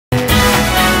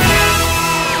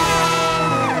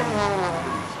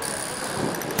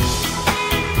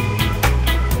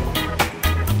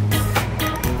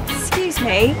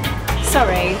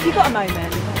Have you got a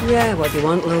moment? Yeah, what do you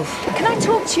want, love? Can I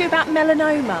talk to you about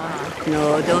melanoma?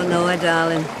 No, don't know her,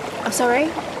 darling. I'm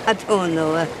sorry? I don't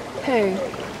know her. Who?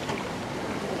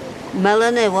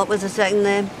 Melanie, what was the second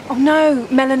name? Oh no,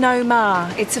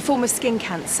 melanoma. It's a form of skin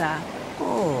cancer.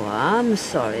 Oh, I'm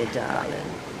sorry, darling.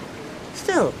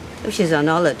 Still, if she's on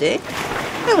holiday,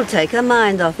 it'll take her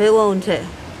mind off it, won't it?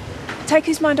 Take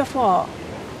his mind off what?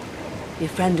 Your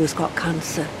friend who's got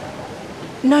cancer.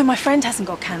 No, my friend hasn't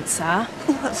got cancer.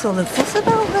 What's all the fuss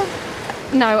about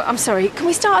then? No, I'm sorry. Can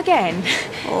we start again?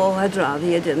 Oh, I'd rather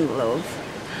you didn't, love.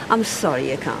 I'm sorry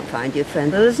you can't find your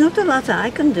friend, but there's not a lot I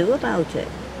can do about it.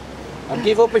 I'd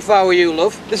give up if I were you,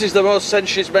 love. This is the most sense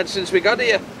she's made since we got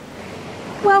here.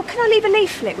 Well, can I leave a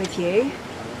leaflet with you?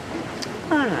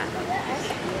 All right.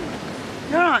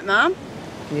 You all right, Mum?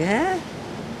 Yeah.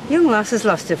 Young lass has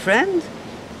lost her friend.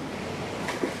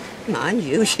 Mind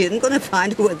you, she isn't going to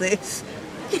find her with this.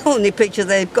 The only picture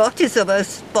they've got is of her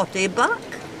spotty back.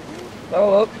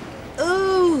 Oh, look.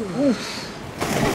 Ooh.